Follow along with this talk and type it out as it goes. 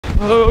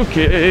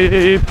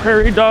Okay,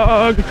 prairie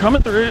dog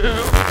coming through.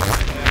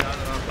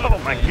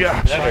 Oh my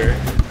gosh.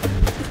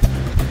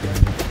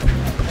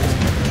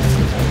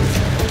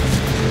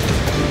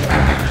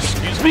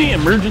 Excuse me,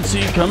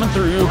 emergency coming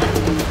through.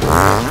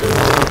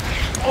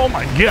 Oh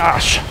my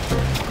gosh.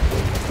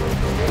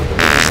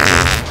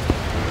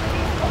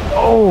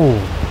 Oh,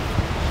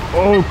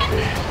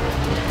 okay.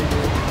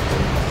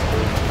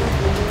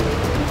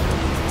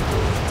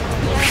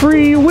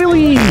 Free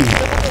Willy.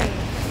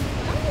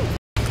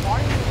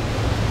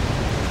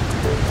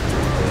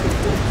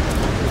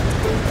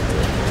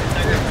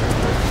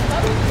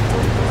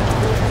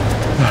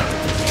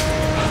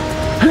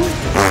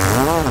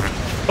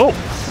 Oh,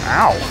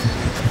 ow.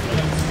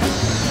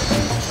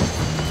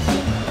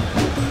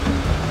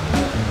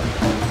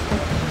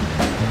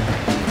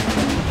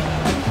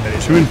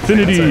 To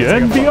infinity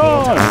and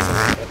beyond.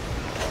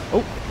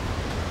 Oh.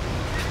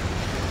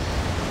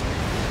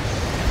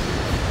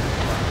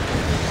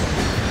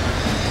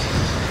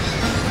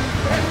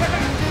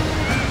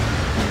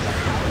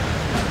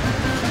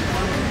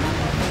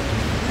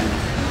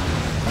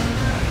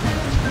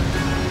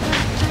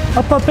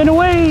 Up and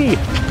away.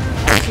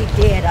 He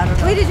did. I don't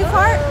know. Wait, did you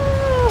fart?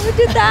 Oh, who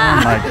did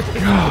that? Oh my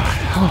god.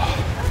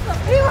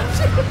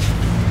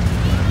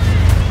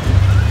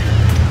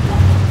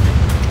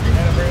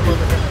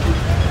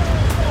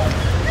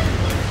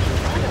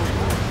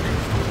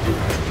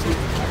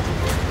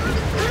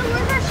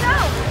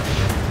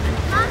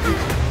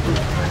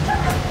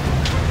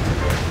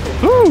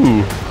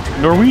 Ooh,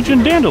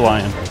 Norwegian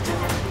dandelion.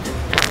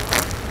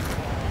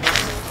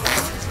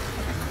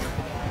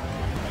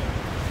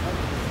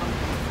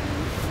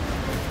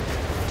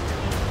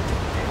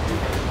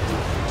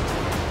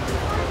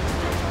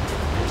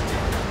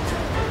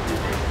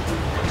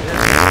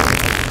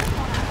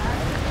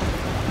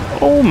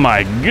 Oh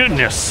my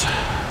goodness.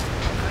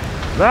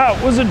 That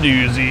was a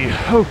doozy.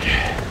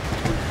 Okay.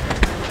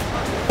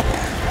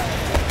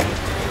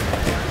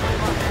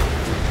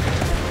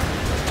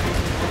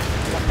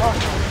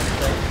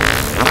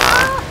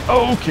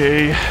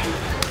 Okay.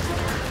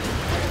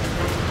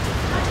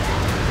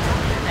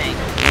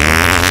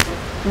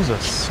 There's a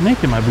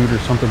snake in my boot or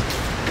something.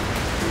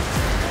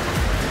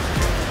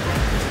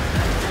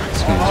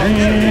 Excuse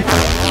me.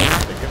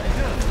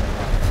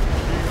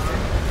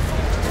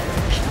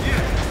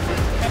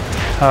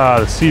 Ah,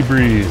 the sea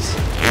breeze.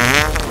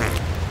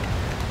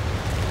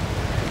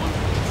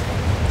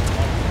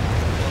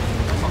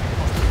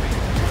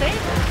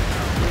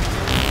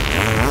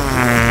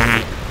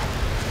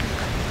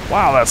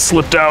 Wow, that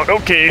slipped out.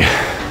 Okay.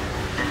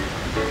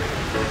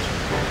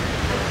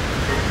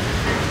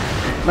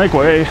 Make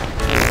way.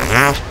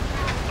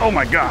 Oh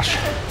my gosh.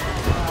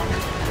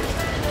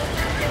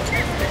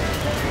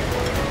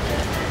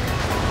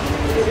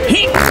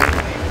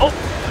 Oh,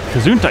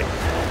 Gesundheit.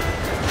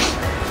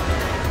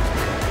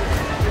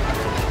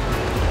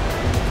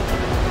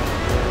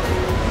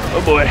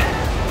 Oh boy.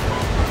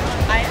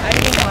 I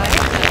don't mind.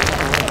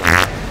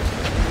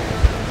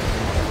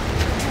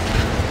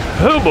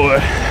 Oh boy.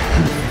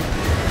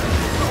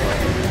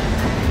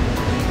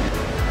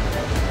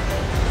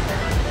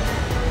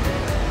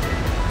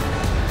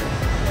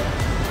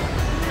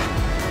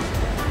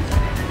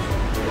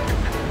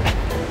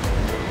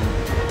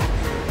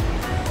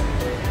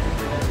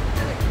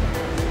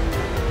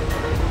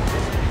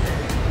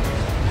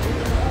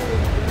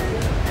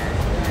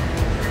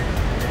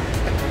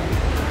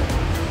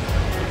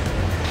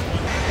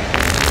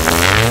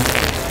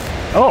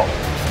 Oh.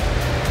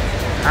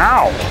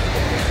 Ow.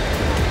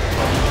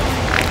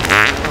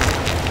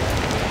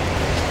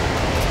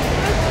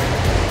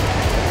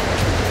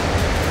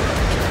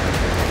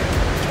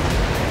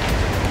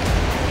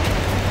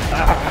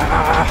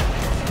 Ah.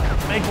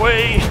 Make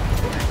way.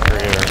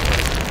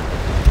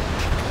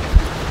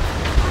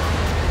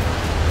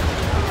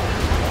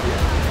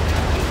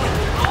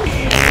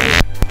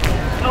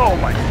 Oh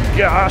my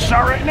gosh,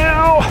 not right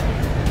now.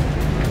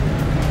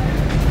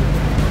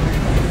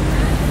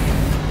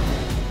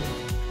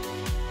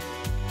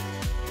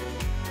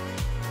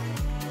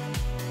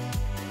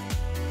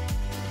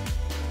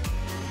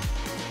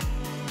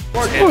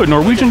 Ooh,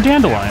 Norwegian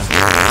dandelion.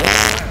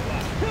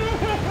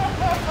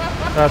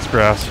 That's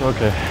grass,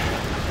 okay.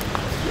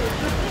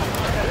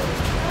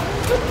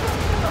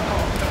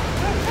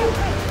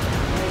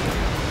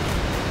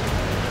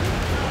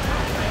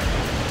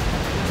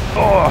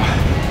 Oh,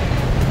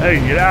 hey,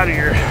 get out of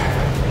here.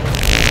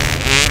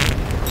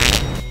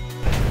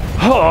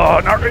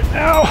 Oh, not right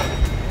now.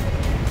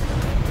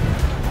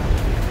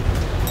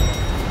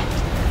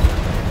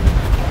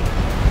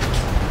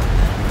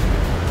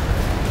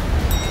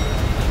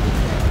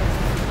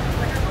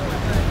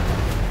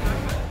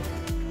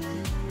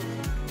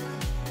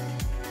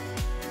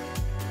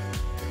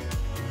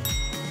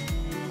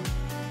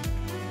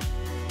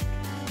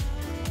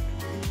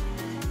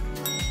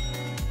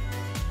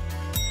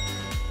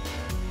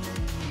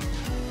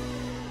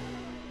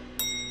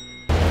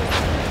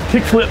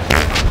 Kickflip.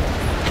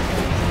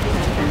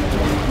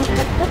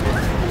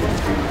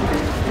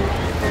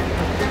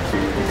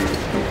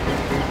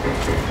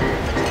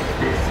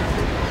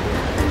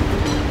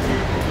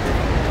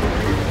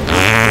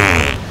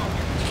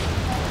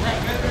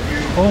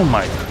 Oh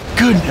my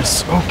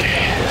goodness.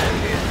 Okay.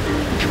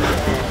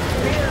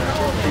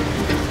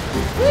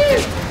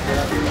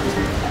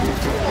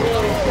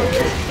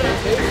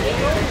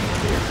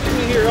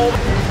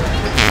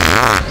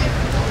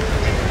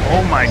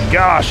 Oh my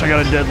gosh, I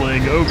got a dead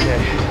leg.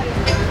 Okay.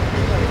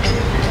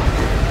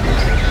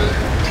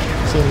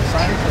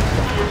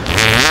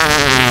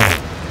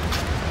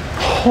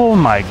 Oh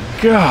my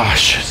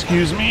gosh,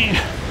 excuse me.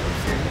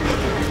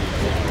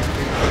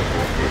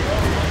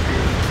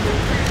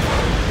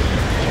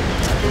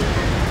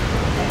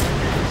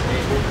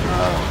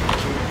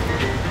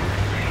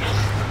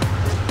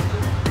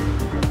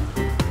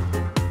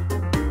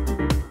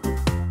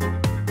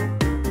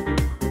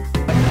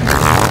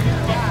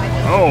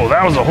 Oh,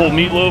 that was a whole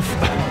meatloaf.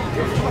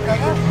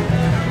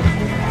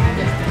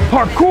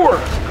 Parkour!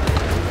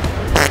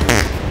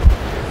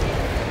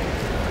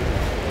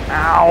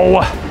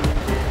 Ow!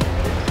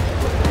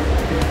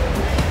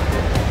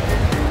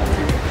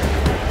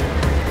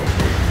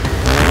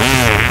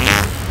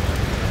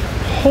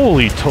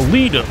 Holy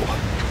Toledo!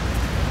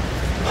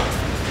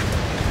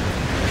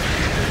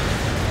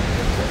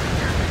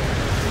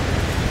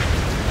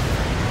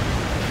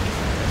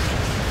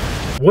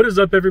 What is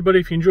up, everybody?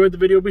 If you enjoyed the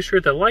video, be sure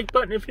to hit that like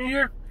button. If you're new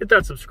here, hit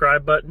that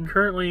subscribe button.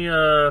 Currently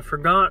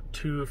forgot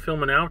to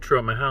film an outro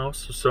at my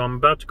house, so I'm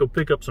about to go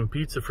pick up some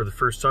pizza for the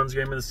first Suns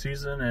game of the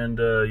season, and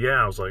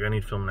yeah, I was like, I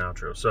need to film an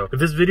outro. So if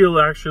this video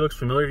actually looks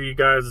familiar to you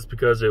guys, it's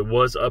because it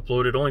was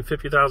uploaded. Only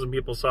 50,000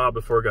 people saw it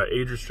before it got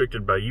age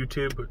restricted by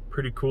YouTube.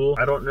 Pretty cool.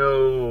 I don't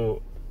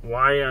know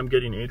why I'm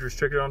getting age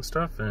restricted on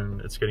stuff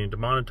and it's getting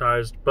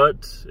demonetized,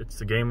 but it's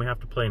the game we have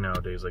to play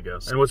nowadays, I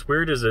guess. And what's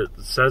weird is it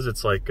says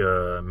it's like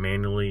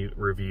manually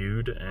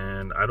reviewed,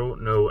 and I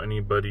don't know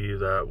anybody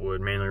that would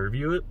manually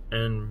review it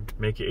and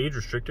make it age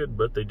restricted,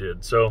 but they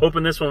did. So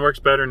hoping this one works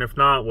better, and if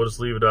not, we'll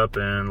just leave it up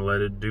and let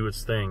it do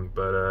its thing.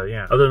 But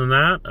yeah, other than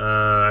that,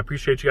 I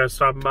appreciate you guys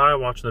stopping by,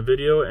 watching the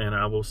video, and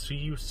I will see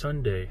you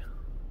Sunday.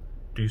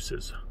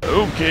 Deuces.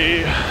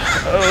 Okay,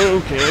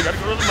 I gotta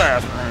go to the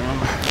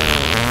bathroom.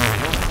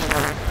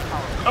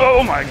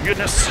 Oh my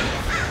goodness.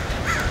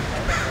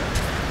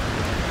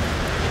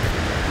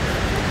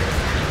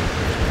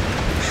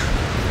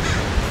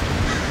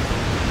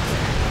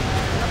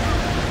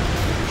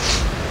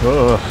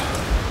 Oh,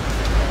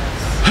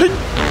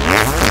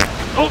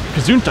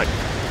 Gesundheit.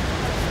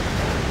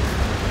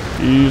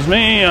 Excuse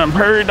me, I'm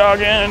prairie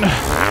dogging.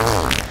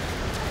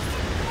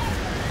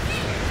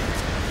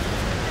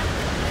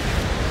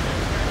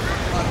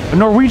 A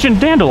Norwegian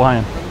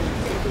dandelion.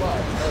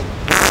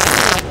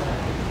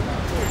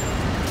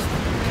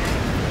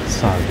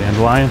 It's not a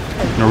dandelion.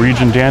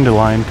 Norwegian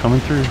dandelion coming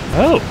through.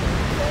 Oh!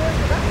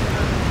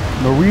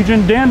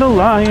 Norwegian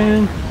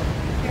dandelion.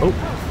 Oh.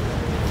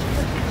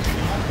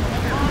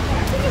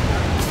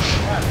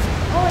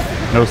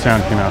 No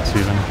sound came out,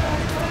 Steven.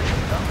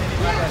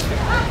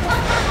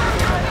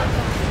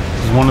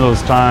 This is one of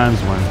those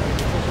times when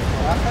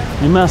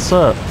you mess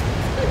up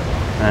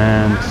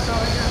and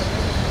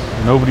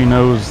nobody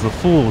knows the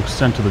full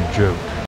extent of the joke.